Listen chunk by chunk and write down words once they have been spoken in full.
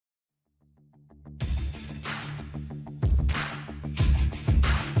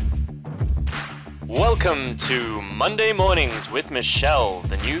Welcome to Monday Mornings with Michelle,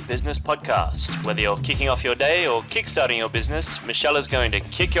 the new business podcast. Whether you're kicking off your day or kickstarting your business, Michelle is going to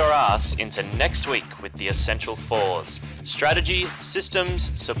kick your ass into next week with the essential fours: strategy,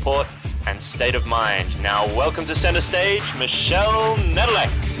 systems, support, and state of mind. Now, welcome to center stage, Michelle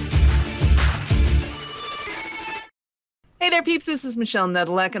Nedelec. Hey there, peeps. This is Michelle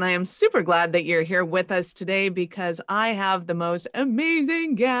Nedelec, and I am super glad that you're here with us today because I have the most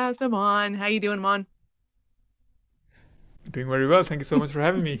amazing guest, Aman. How you doing, Aman? Doing very well. Thank you so much for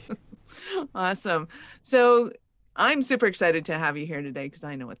having me. Awesome. So I'm super excited to have you here today because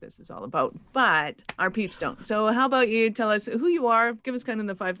I know what this is all about, but our peeps don't. So how about you tell us who you are? Give us kind of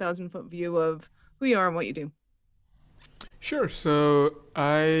the 5,000-foot view of who you are and what you do. Sure. So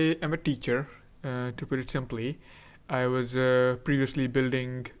I am a teacher, to put it simply. I was previously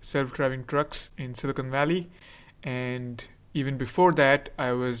building self-driving trucks in Silicon Valley, and even before that,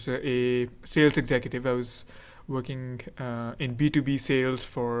 I was a sales executive. I was working in B2B sales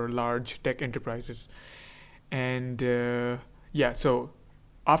for large tech enterprises. And so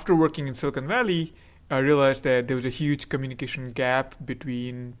after working in Silicon Valley, I realized that there was a huge communication gap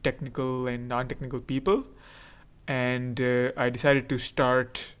between technical and non-technical people. And I decided to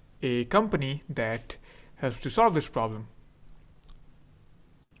start a company that helps to solve this problem.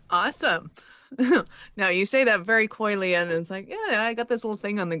 Awesome. Now you say that very coyly, and it's like, yeah, I got this little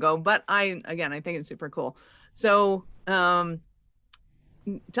thing on the go. But I think it's super cool. So tell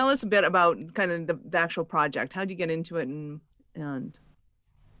us a bit about kind of the actual project. How'd you get into it, and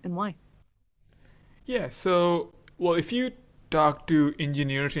why? Yeah, so, well, if you talk to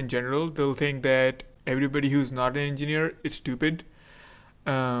engineers in general, they'll think that everybody who's not an engineer is stupid.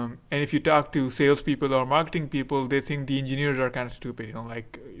 And if you talk to salespeople or marketing people, they think the engineers are kind of stupid.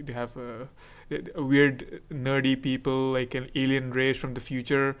 Like they have a weird, nerdy people, like an alien race from the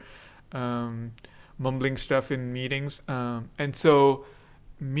future, mumbling stuff in meetings. And so,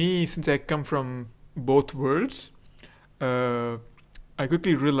 me, since I come from both worlds, I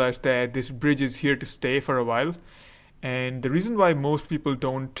quickly realized that this bridge is here to stay for a while. And the reason why most people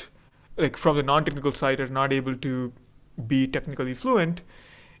don't, like from the non-technical side, are not able to be technically fluent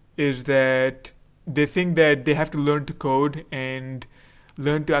is that they think that they have to learn to code and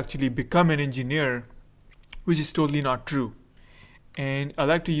learn to actually become an engineer, which is totally not true. And I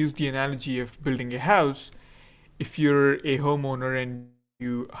like to use the analogy of building a house. If you're a homeowner and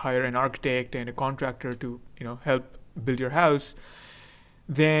you hire an architect and a contractor to, help build your house,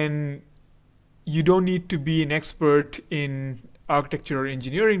 then you don't need to be an expert in architecture or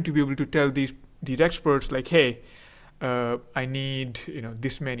engineering to be able to tell these experts, like, hey, I need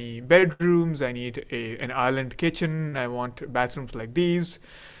this many bedrooms. I need an island kitchen. I want bathrooms like these.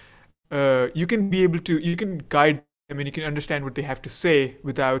 You can guide them and you can understand what they have to say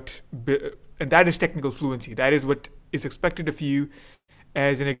and that is technical fluency. That is what is expected of you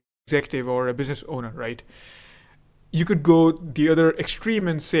as an executive or a business owner, right? You could go the other extreme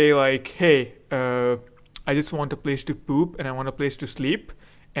and say, like, hey, I just want a place to poop and I want a place to sleep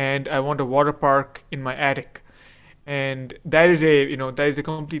and I want a water park in my attic. And that's an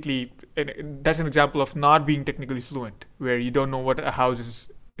example of not being technically fluent, where you don't know what a house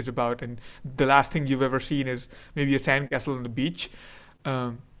is about, and the last thing you've ever seen is maybe a sandcastle on the beach.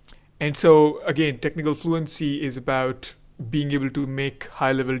 And so again, technical fluency is about being able to make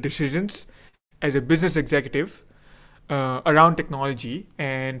high-level decisions as a business executive around technology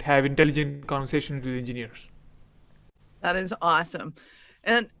and have intelligent conversations with engineers. That is awesome.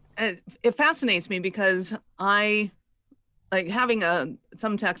 And it fascinates me because I like having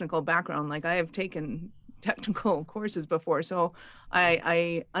some technical background. Like I have taken technical courses before, so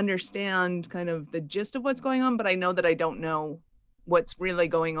I understand kind of the gist of what's going on, but I know that I don't know what's really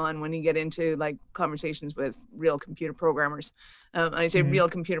going on when you get into like conversations with real computer programmers. I say real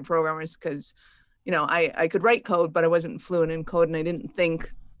computer programmers because, I could write code, but I wasn't fluent in code and I didn't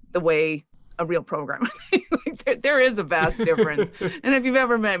think the way a real programmer. there is a vast difference. And if you've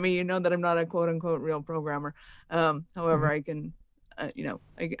ever met me, you know that I'm not a quote unquote real programmer. However, I can,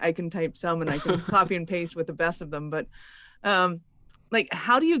 I can type some and I can copy and paste with the best of them. But like,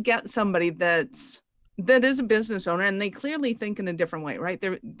 how do you get somebody that is a business owner and they clearly think in a different way, right?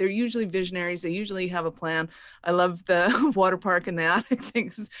 They're usually visionaries. They usually have a plan. I love the water park and the attic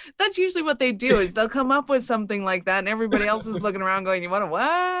things. That's usually what they do is they'll come up with something like that. And everybody else is looking around going, you want a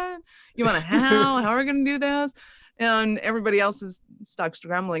what? You want a how? How are we going to do this? And everybody else is stuck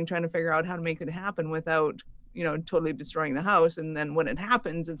scrambling, trying to figure out how to make it happen without, totally destroying the house. And then when it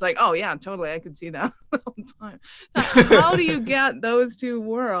happens, it's like, oh yeah, totally. I could see that all the time. So how do you get those two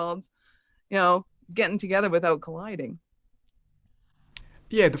worlds, getting together without colliding?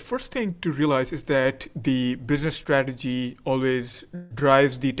 Yeah, the first thing to realize is that the business strategy always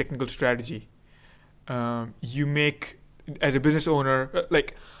drives the technical strategy. You make, as a business owner,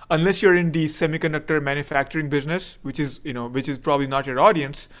 like, unless you're in the semiconductor manufacturing business, which is probably not your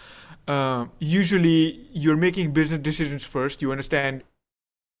audience. Usually, you're making business decisions first. You understand,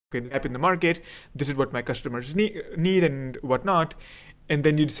 okay, the gap in the market. This is what my customers need and whatnot, and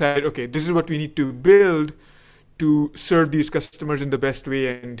then you decide, okay, this is what we need to build to serve these customers in the best way,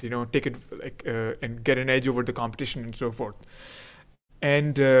 and take it like and get an edge over the competition and so forth.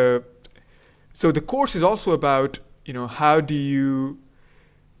 And so the course is also about how do you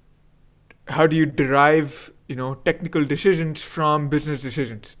derive technical decisions from business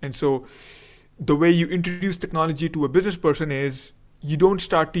decisions. And so the way you introduce technology to a business person is you don't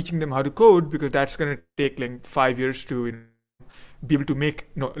start teaching them how to code, because that's going to take like 5 years to be able to make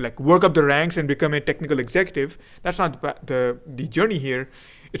like work up the ranks and become a technical executive. That's not the journey here.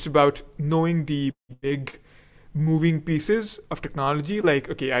 It's about knowing the big moving pieces of technology.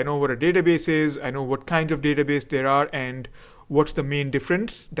 Like, okay, I know what a database is, I know what kinds of database there are, and what's the main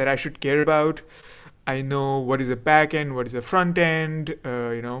difference that I should care about. I know what is a back end, what is a front end,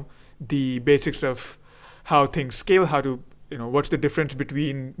 the basics of how things scale, how to, what's the difference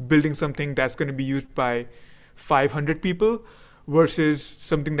between building something that's going to be used by 500 people versus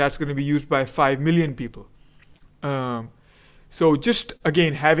something that's going to be used by 5 million people. So just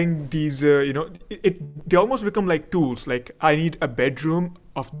again having these, they almost become like tools. Like, I need a bedroom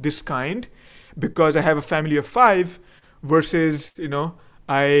of this kind because I have a family of 5, versus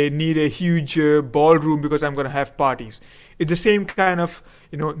I need a huge ballroom because I'm going to have parties. It's the same kind of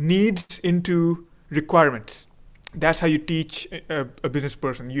needs into requirements. That's how you teach a business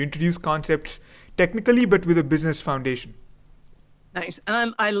person. You introduce concepts technically, but with a business foundation. Nice.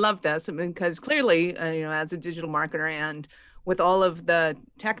 And I love this because clearly, as a digital marketer and with all of the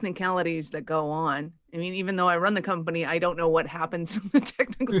technicalities that go on, I mean, even though I run the company, I don't know what happens on the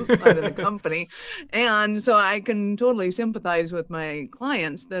technical side of the company. And so I can totally sympathize with my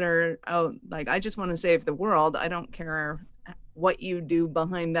clients that are out, like, I just want to save the world. I don't care what you do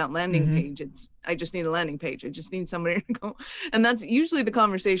behind that landing page. I just need a landing page. I just need somebody to go. And that's usually the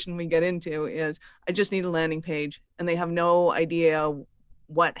conversation we get into is, I just need a landing page. And they have no idea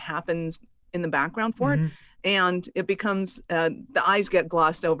what happens in the background for it. And it becomes, the eyes get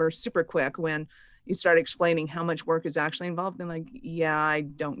glossed over super quick when you start explaining how much work is actually involved. And like, yeah, I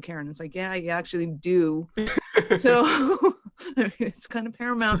don't care. And it's like, yeah, you actually do. So I mean, it's kind of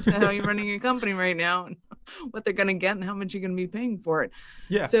paramount to how you're running your company right now and what they're going to get and how much you're going to be paying for it.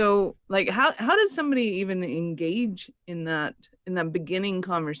 Yeah. So like, how does somebody even engage in that beginning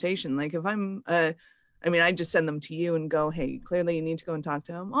conversation? Like, if I'm, I just send them to you and go, hey, clearly you need to go and talk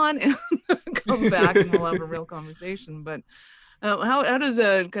to Aman and come back and we'll have a real conversation. But how does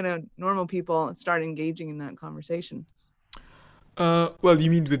a kind of normal people start engaging in that conversation? Well,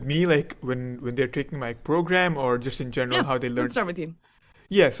 you mean with me, like when they're taking my program, or just in general, how they learn? Let's start with you.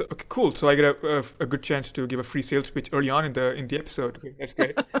 Yes. Okay. Cool. So I get a good chance to give a free sales pitch early on in the episode. Okay, that's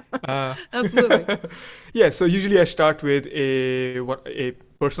great. Absolutely. Yeah. So usually I start with a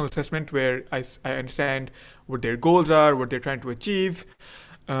personal assessment where I understand what their goals are, what they're trying to achieve.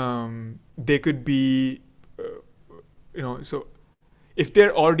 They could be, so if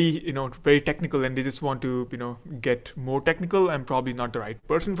they're already very technical and they just want to get more technical, I'm probably not the right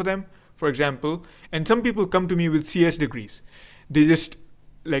person for them, for example. And some people come to me with CS degrees. They just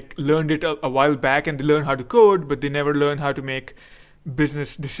like learned it a while back and they learn how to code, but they never learn how to make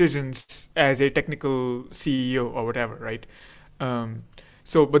business decisions as a technical CEO or whatever, right?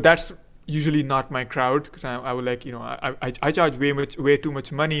 But that's usually not my crowd, because I would like, I charge way too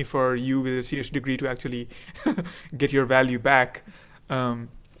much money for you with a CS degree to actually get your value back. So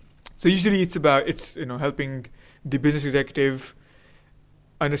usually it's helping the business executive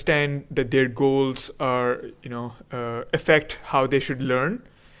understand that their goals are affect how they should learn.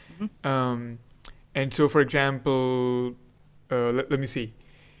 And so, for example, let me see.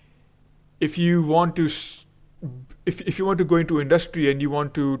 If you want to if you want to go into industry and you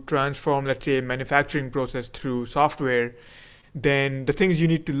want to transform, let's say, a manufacturing process through software, then the things you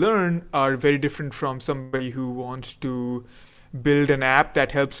need to learn are very different from somebody who wants to build an app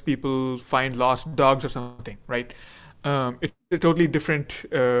that helps people find lost dogs or something, right? It's a totally different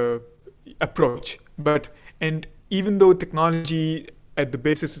approach. And even though technology at the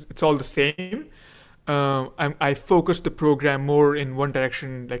basis it's all the same, I focus the program more in one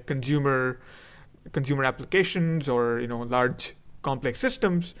direction, like consumer applications or large complex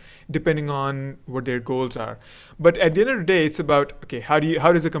systems, depending on what their goals are. But at the end of the day, it's about, okay, how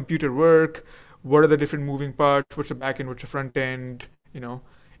does a computer work? What are the different moving parts? What's the back end? What's the front end? you know,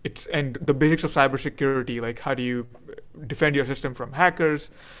 it's and the basics of cybersecurity, like how do you defend your system from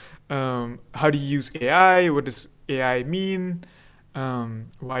hackers, how do you use AI, what does AI mean,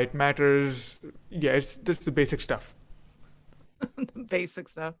 why it matters. Yeah, it's just the basic stuff. Basic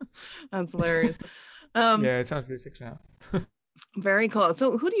stuff. That's hilarious. Um, Yeah, it sounds basic now. Very cool.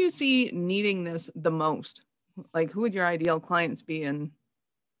 So who do you see needing this the most? Like, who would your ideal clients be, and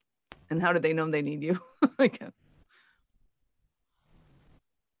how do they know they need you? Like,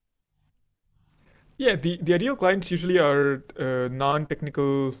 Yeah, the ideal clients usually are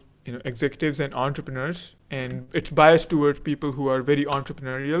non-technical, executives and entrepreneurs, and it's biased towards people who are very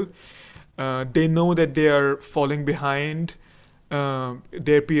entrepreneurial. They know that they are falling behind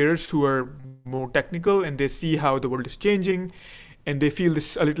their peers who are more technical, and they see how the world is changing, and they feel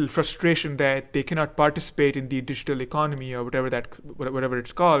this a little frustration that they cannot participate in the digital economy or whatever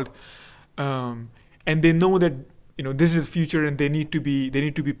it's called, and they know that this is the future, and they need to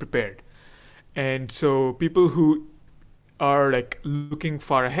be prepared. And so people who are like looking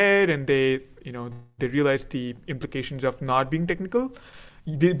far ahead, and they realize the implications of not being technical,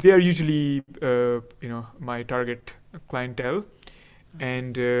 they are usually my target clientele.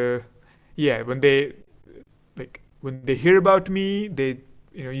 And yeah, when they hear about me, they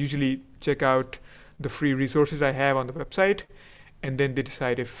usually check out the free resources I have on the website, and then they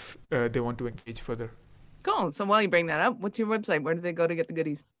decide if they want to engage further. cool. So while you bring that up, what's your website? Where do they go to get the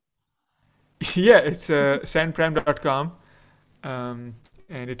goodies? Yeah, it's sandprime.com, and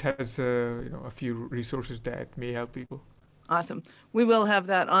it has a few resources that may help people. Awesome. We will have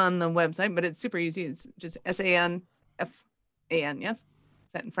that on the website, but it's super easy. It's just SANFAN, yes?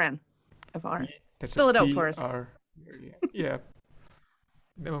 Fran, FR. That's Spell it out for us. PR. Yeah.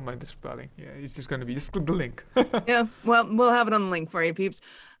 Never mind the spelling. Yeah, it's just gonna be just click the link. Yeah, well, we'll have it on the link for you, peeps.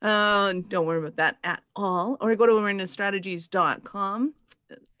 Don't worry about that at all. Or go to awarenessstrategies.com,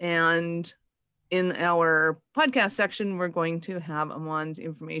 and in our podcast section, we're going to have Aman's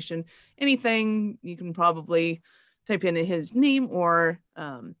information. Anything you can probably type in his name or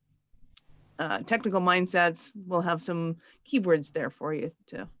technical mindsets. We'll have some keywords there for you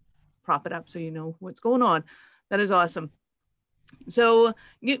to prop it up so you know what's going on. That is awesome. So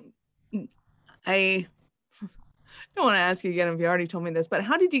I don't want to ask you again if you already told me this, but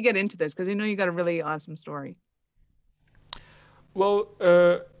how did you get into this? Because I know you got a really awesome story. Well,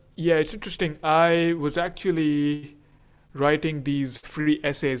 yeah, it's interesting. I was actually writing these free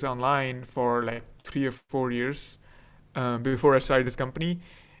essays online for like 3 or 4 years before I started this company,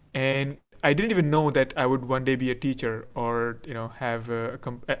 and I didn't even know that I would one day be a teacher or have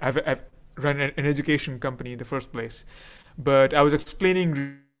have run an education company in the first place. But I was explaining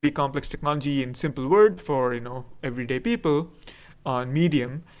really complex technology in simple word for everyday people on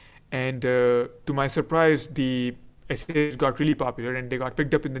Medium, and to my surprise, the essays got really popular and they got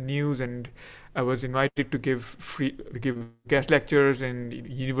picked up in the news, and I was invited to give guest lectures in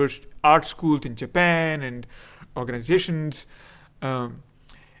university art schools in Japan and organizations. Um,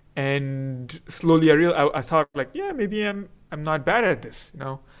 and slowly I thought like, yeah, maybe I'm not bad at this.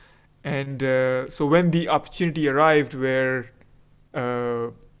 And so when the opportunity arrived where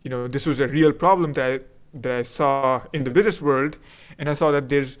this was a real problem that I saw in the business world, and I saw that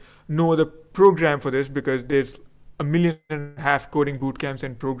there's no other program for this because there's 1.5 million coding bootcamps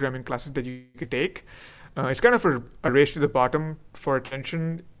and programming classes that you could take. It's kind of a race to the bottom for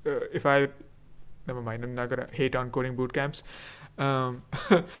attention. Never mind, I'm not gonna hate on coding bootcamps. Um,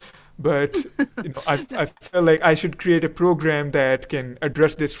 but I felt like I should create a program that can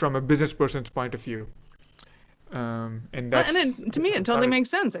address this from a business person's point of view. And that's to me, it totally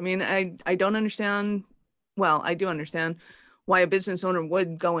makes sense. I mean, I don't understand. Well, I do understand why a business owner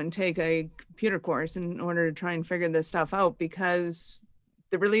would go and take a computer course in order to try and figure this stuff out, because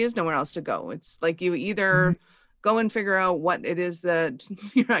there really is nowhere else to go. It's like you either go and figure out what it is that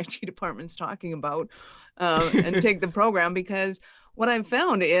your IT department's talking about and take the program, because what I've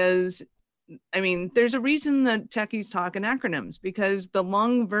found is, I mean, there's a reason that techies talk in acronyms, because the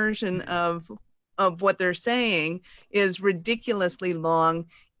long version of what they're saying is ridiculously long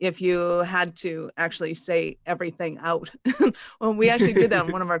if you had to actually say everything out. Well, we actually did that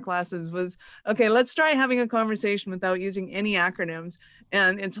in one of our classes was, okay, let's try having a conversation without using any acronyms.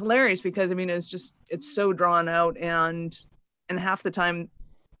 And it's hilarious because, I mean, it's so drawn out, and half the time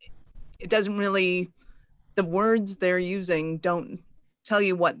it doesn't really, the words they're using don't tell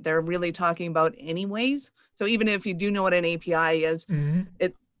you what they're really talking about anyways. So even if you do know what an API is,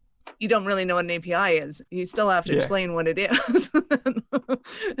 you don't really know what an API is. You still have to explain what it is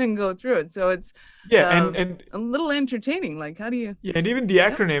and go through it. So it's and a little entertaining. Like, how do you? Yeah, and even the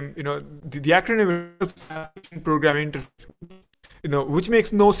acronym, the acronym programming interface. which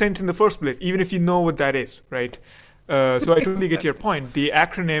makes no sense in the first place, even if you know what that is, right? So I totally get your point. The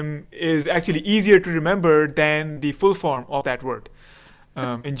acronym is actually easier to remember than the full form of that word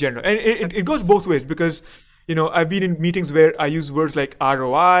in general. And it goes both ways because, I've been in meetings where I use words like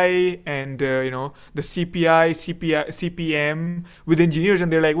ROI and, the CPI, CPM with engineers,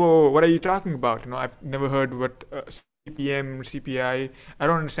 and they're like, whoa, what are you talking about? I've never heard what CPM, CPI, I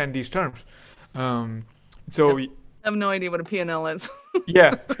don't understand these terms. So, I have no idea what a P&L is.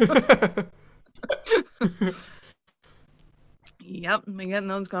 yeah. Yep, I'm getting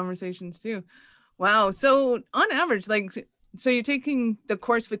those conversations too. Wow. So on average, so you're taking the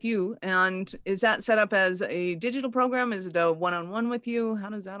course with you, and is that set up as a digital program? Is it a one-on-one with you? How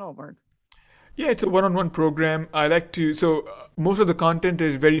does that all work? Yeah, it's a one-on-one program. So most of the content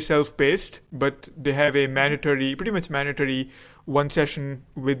is very self-paced, but they have a pretty much mandatory one session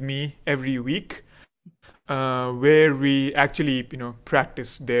with me every week, where we actually,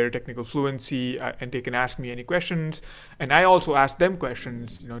 practice their technical fluency, and they can ask me any questions, and I also ask them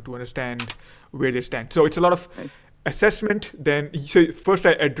questions, to understand where they stand. So it's a lot of Nice. assessment. Then, so first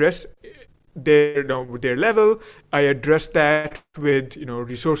I address their level. I address that with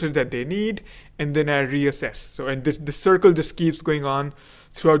resources that they need, and then I reassess. So, and this circle just keeps going on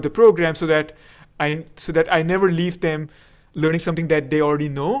throughout the program, so that I never leave them learning something that they already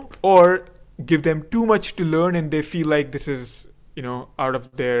know, or give them too much to learn and they feel like this is out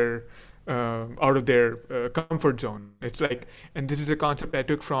of their comfort zone. It's like, and this is a concept I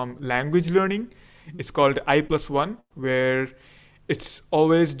took from language learning. It's called I+1, where it's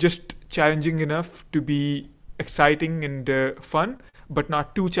always just challenging enough to be exciting and fun, but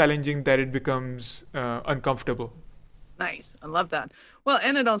not too challenging that it becomes uncomfortable. Nice. I love that. Well,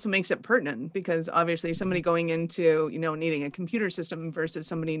 and it also makes it pertinent because obviously somebody going into, needing a computer system versus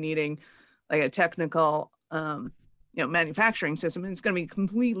somebody needing like a technical, manufacturing system, it's going to be a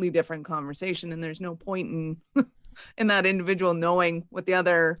completely different conversation. And there's no point in that individual knowing what the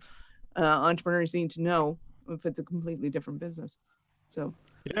other entrepreneurs need to know if it's a completely different business. So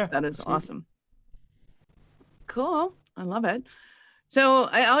Yeah, that is absolutely. awesome. Cool. I love it. So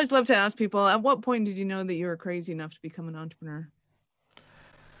I always love to ask people, at what point did you know that you were crazy enough to become an entrepreneur?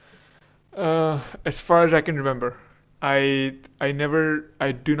 As far as I can remember, I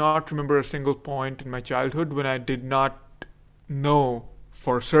do not remember a single point in my childhood when I did not know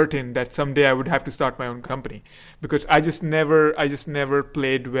for certain that someday I would have to start my own company, because I just never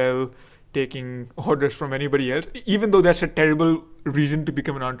played well taking orders from anybody else, even though that's a terrible reason to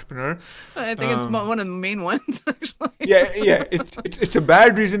become an entrepreneur. I think it's one of the main ones, actually. Yeah, it's a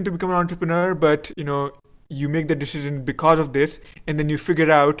bad reason to become an entrepreneur, but you make the decision because of this, and then you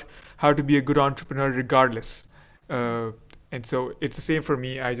figure out how to be a good entrepreneur regardless. uh, and so it's the same for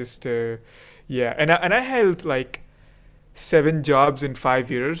me. I just yeah, and I held like 7 jobs in 5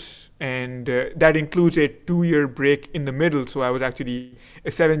 years, and that includes a 2 year break in the middle, so I was actually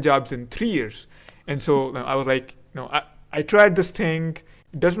 7 jobs in 3 years. And so I was like, I tried this thing,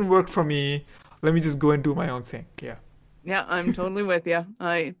 it doesn't work for me, let me just go and do my own thing. Yeah. Yeah, I'm totally with you.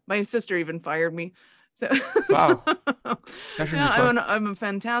 My sister even fired me. So, Wow, so, that should be yeah, fun. I'm a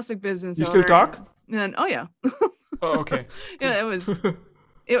fantastic business You still owner. talk? And oh yeah, Oh, okay. yeah,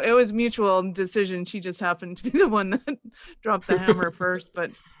 it was mutual decision. She just happened to be the one that dropped the hammer first.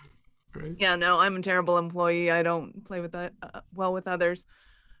 But Right. yeah, no, I'm a terrible employee. I don't play with that well with others.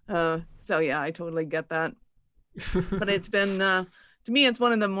 So yeah, I totally get that. But it's been to me, it's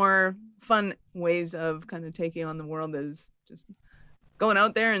one of the more fun ways of kind of taking on the world, is just going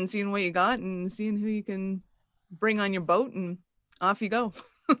out there and seeing what you got and seeing who you can bring on your boat, and off you go.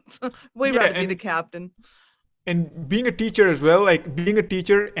 So, way Yeah, rather be the captain. and being a teacher as well, like being a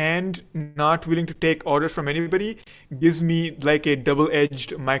teacher and not willing to take orders from anybody, gives me like a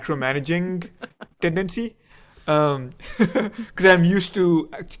double-edged micromanaging tendency. Because I'm used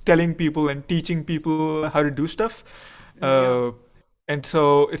to telling people and teaching people how to do stuff. Yeah. And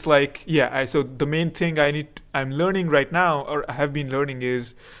so it's like, yeah, so the main thing I'm learning right now, or I have been learning,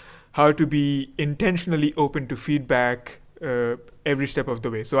 is how to be intentionally open to feedback every step of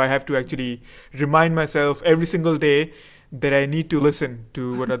the way. So I have to actually remind myself every single day that I need to listen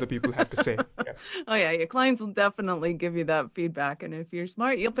to what other people have to say. Yeah. Oh yeah, your clients will definitely give you that feedback, and if you're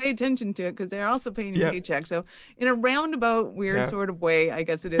smart, you'll pay attention to it because they're also paying your Yeah. paycheck. So in a roundabout, weird Yeah. sort of way, I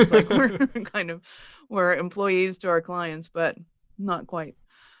guess it is like we're employees to our clients, but not quite.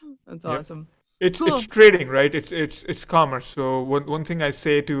 That's Yep. awesome. It's Cool. trading, right? It's commerce. So one thing I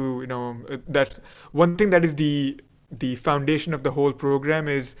say to that's one thing that is the foundation of the whole program,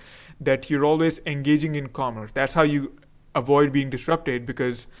 is that you're always engaging in commerce. That's how you avoid being disrupted,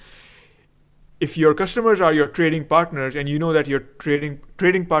 because if your customers are your trading partners and you know that your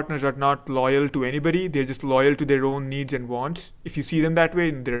trading partners are not loyal to anybody, they're just loyal to their own needs and wants. If you see them that way,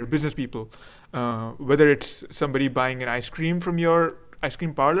 they're business people. Whether it's somebody buying an ice cream from your ice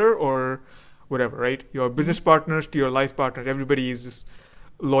cream parlor or whatever, right? Your business partners to your life partners, everybody is just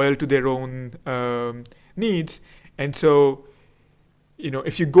loyal to their own needs. And so,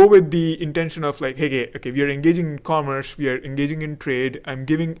 if you go with the intention of like, hey, okay, we are engaging in commerce, we are engaging in trade. I'm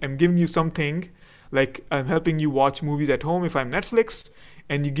giving you something, like I'm helping you watch movies at home if I'm Netflix,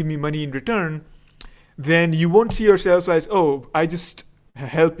 and you give me money in return. Then you won't see yourself as, oh, I just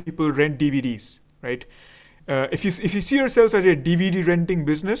help people rent DVDs, right? If you see yourself as a DVD renting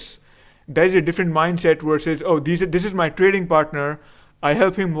business, that is a different mindset versus, oh, this is my trading partner. I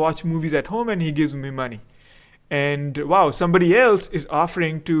help him watch movies at home and he gives me money. And wow, somebody else is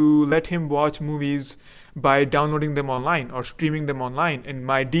offering to let him watch movies by downloading them online or streaming them online. And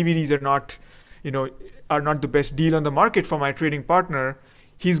my DVDs are not the best deal on the market for my trading partner.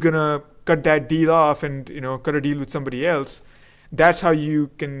 He's gonna cut that deal off and cut a deal with somebody else. That's how you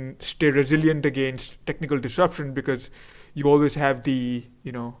can stay resilient against technical disruption, because you always have the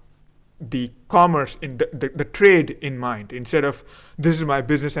commerce in the trade in mind, instead of this is my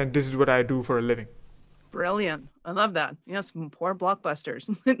business and this is what I do for a living. Brilliant. I love that. Yes, poor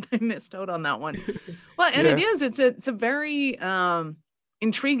blockbusters. They missed out on that one. Well, and yeah. It's a very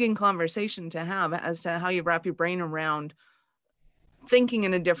intriguing conversation to have as to how you wrap your brain around thinking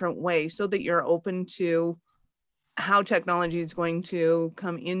in a different way so that you're open to how technology is going to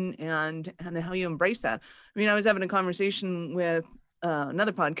come in and how you embrace that. I mean, I was having a conversation with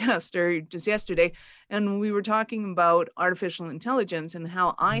another podcaster just yesterday, and we were talking about artificial intelligence and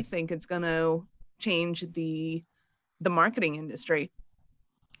how I think it's going to change the marketing industry.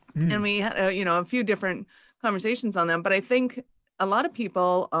 And we had a few different conversations on them, but I think a lot of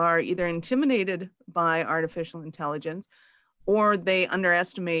people are either intimidated by artificial intelligence or they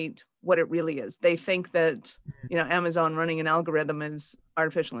underestimate what it really is. They think that Amazon running an algorithm is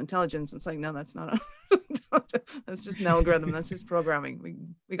artificial intelligence. It's like, no, that's not that's just an algorithm. That's just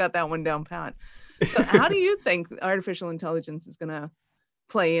programming. We got that one down pat. So how do you think artificial intelligence is going to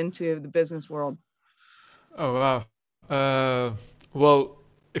play into the business world? Oh, wow. Well,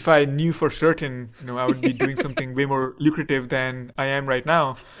 if I knew for certain, I would be doing something way more lucrative than I am right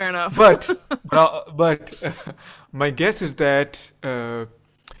now. Fair enough. But my guess is that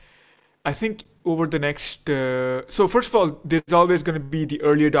I think over the next, so first of all, there's always going to be the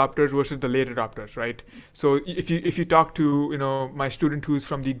early adopters versus the late adopters, right? So if you talk to my student who's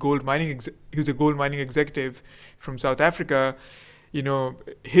from the gold mining, who's a gold mining executive from South Africa,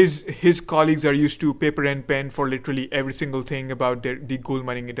 his colleagues are used to paper and pen for literally every single thing about the gold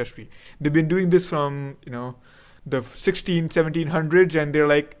mining industry. They've been doing this from the 1700s, and they're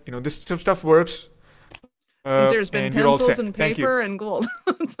like, this stuff works. There's been pencils and paper and gold.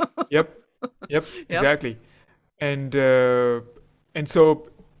 Yep, exactly. And so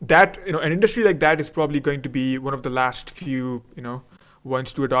that an industry like that is probably going to be one of the last few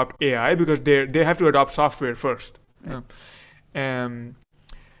ones to adopt AI, because they have to adopt software first. Right.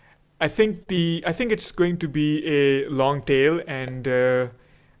 I think it's going to be a long tail, and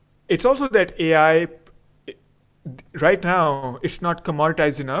it's also that AI right now, it's not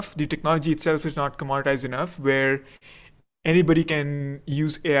commoditized enough. The technology itself is not commoditized enough where anybody can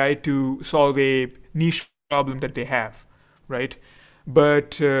use AI to solve a niche problem that they have, right?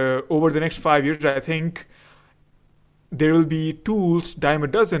 But over the next 5 years, I think there will be tools, dime a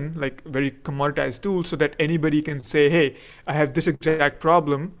dozen, like very commoditized tools, so that anybody can say, hey, I have this exact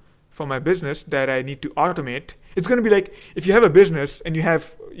problem for my business that I need to automate. It's going to be like, if you have a business and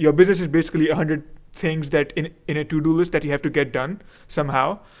your business is basically 100 things that in a to-do list that you have to get done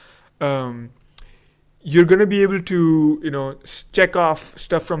somehow, you're going to be able to, check off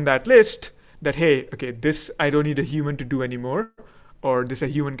stuff from that list that, hey, okay, this I don't need a human to do anymore, or this a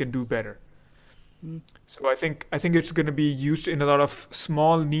human can do better. So I think it's going to be used in a lot of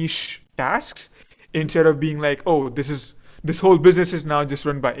small niche tasks, instead of being like, oh, this whole business is now just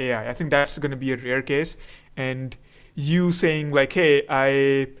run by AI. I think that's going to be a rare case. And you saying like, hey,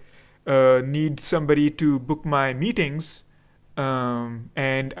 I need somebody to book my meetings, and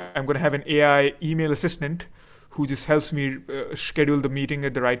I'm going to have an AI email assistant who just helps me schedule the meeting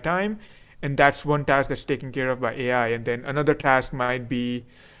at the right time. And that's one task that's taken care of by AI. And then another task might be,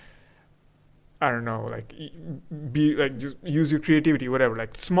 I don't know, like just use your creativity, whatever,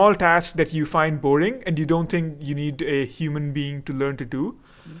 like small tasks that you find boring and you don't think you need a human being to learn to do.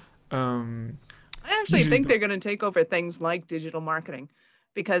 I actually think they're going to take over things like digital marketing,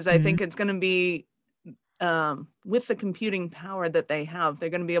 because I think it's going to be with the computing power that they have, they're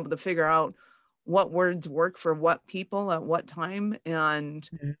going to be able to figure out what words work for what people at what time. And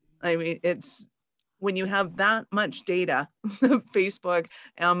I mean, it's when you have that much data, Facebook,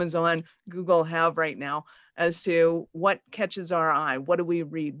 Amazon, Google have right now as to what catches our eye, what do we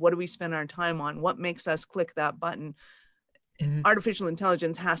read, what do we spend our time on, what makes us click that button. Artificial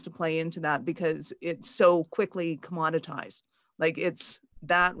intelligence has to play into that because it's so quickly commoditized. Like you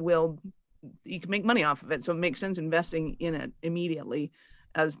can make money off of it. So it makes sense investing in it immediately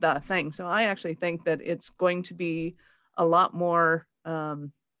as the thing. So I actually think that it's going to be a lot more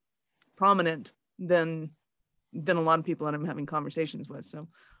prominent than a lot of people that I'm having conversations with. So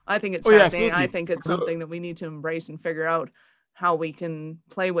I think it's fascinating. Absolutely. I think it's something that we need to embrace and figure out how we can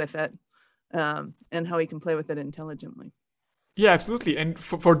play with it, and how we can play with it intelligently. Yeah, absolutely. And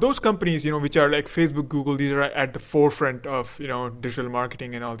for those companies, which are like Facebook, Google, these are at the forefront of, digital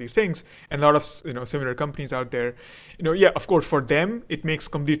marketing and all these things. And a lot of, similar companies out there, yeah, of course, for them, it makes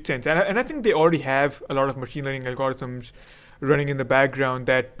complete sense. And I think they already have a lot of machine learning algorithms running in the background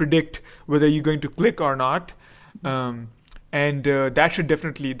that predict whether you're going to click or not. And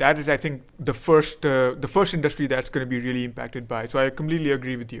that is, I think, the first industry that's going to be really impacted by it. So I completely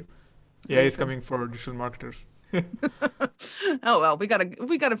agree with you. Yeah, it's coming for digital marketers. Oh well, we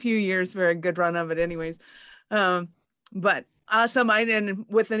got a few years for a good run of it anyways. But awesome. And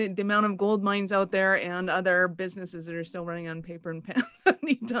with the amount of gold mines out there and other businesses that are still running on paper and pen,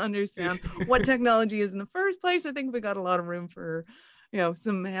 need to understand what technology is in the first place. I think we got a lot of room for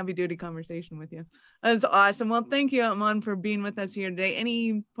some heavy duty conversation with you. That's awesome. Well, thank you, Aman, for being with us here today.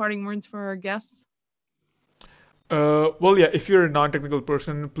 Any parting words for our guests? Well, yeah, if you're a non-technical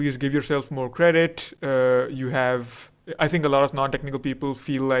person, please give yourself more credit. I think a lot of non-technical people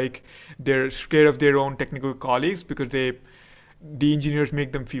feel like they're scared of their own technical colleagues because the engineers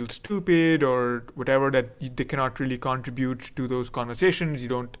make them feel stupid or whatever, that they cannot really contribute to those conversations.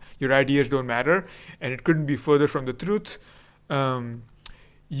 Your ideas don't matter, and it couldn't be further from the truth.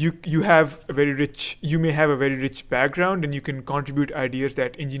 You may have a very rich background, and you can contribute ideas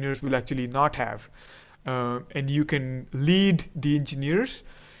that engineers will actually not have. And you can lead the engineers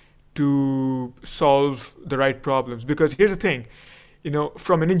to solve the right problems. Because here's the thing,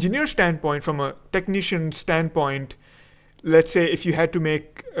 from an engineer standpoint, from a technician standpoint, let's say if you had to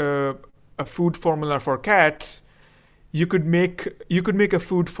make a food formula for cats, you could make a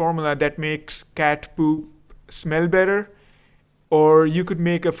food formula that makes cat poop smell better, or you could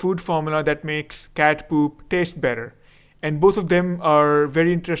make a food formula that makes cat poop taste better. And both of them are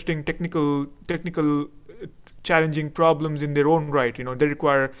very interesting technical challenging problems in their own right. They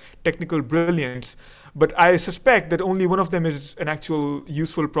require technical brilliance. But I suspect that only one of them is an actual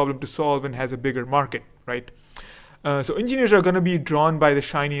useful problem to solve and has a bigger market, right? So engineers are going to be drawn by the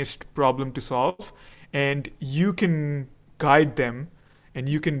shiniest problem to solve, and you can guide them, and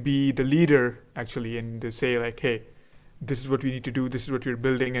you can be the leader actually, and say like, hey, this is what we need to do, this is what we're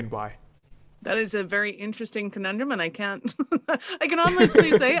building, and why. That is a very interesting conundrum, and I can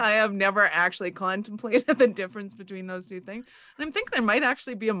honestly say I have never actually contemplated the difference between those two things. And I think there might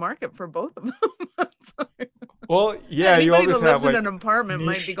actually be a market for both of them. Well, yeah, anybody you always that lives have in an apartment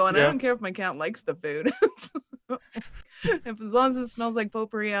might be going, I don't care if my cat likes the food. If as long as it smells like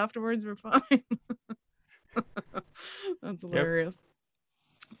potpourri afterwards, we're fine. That's hilarious. Yep.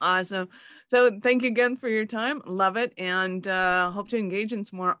 Awesome. So thank you again for your time. Love it. And hope to engage in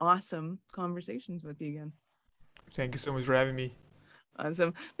some more awesome conversations with you again. Thank you so much for having me.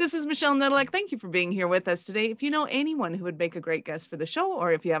 Awesome. This is Michelle Nedelec. Thank you for being here with us today. If you know anyone who would make a great guest for the show,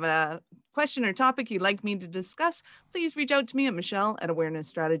 or if you have a question or topic you'd like me to discuss, please reach out to me at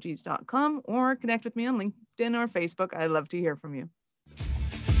michelle@awarenessstrategies.com or connect with me on LinkedIn or Facebook. I'd love to hear from you.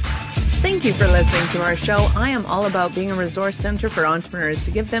 Thank you for listening to our show. I am all about being a resource center for entrepreneurs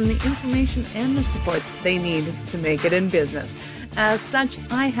to give them the information and the support they need to make it in business. As such,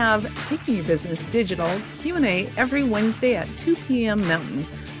 I have Taking Your Business Digital Q&A every Wednesday at 2 p.m. Mountain.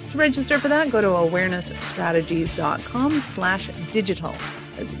 To register for that, go to awarenessstrategies.com/digital.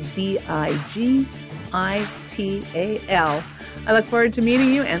 That's DIGITAL. I look forward to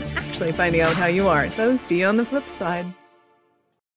meeting you and actually finding out how you are. So see you on the flip side.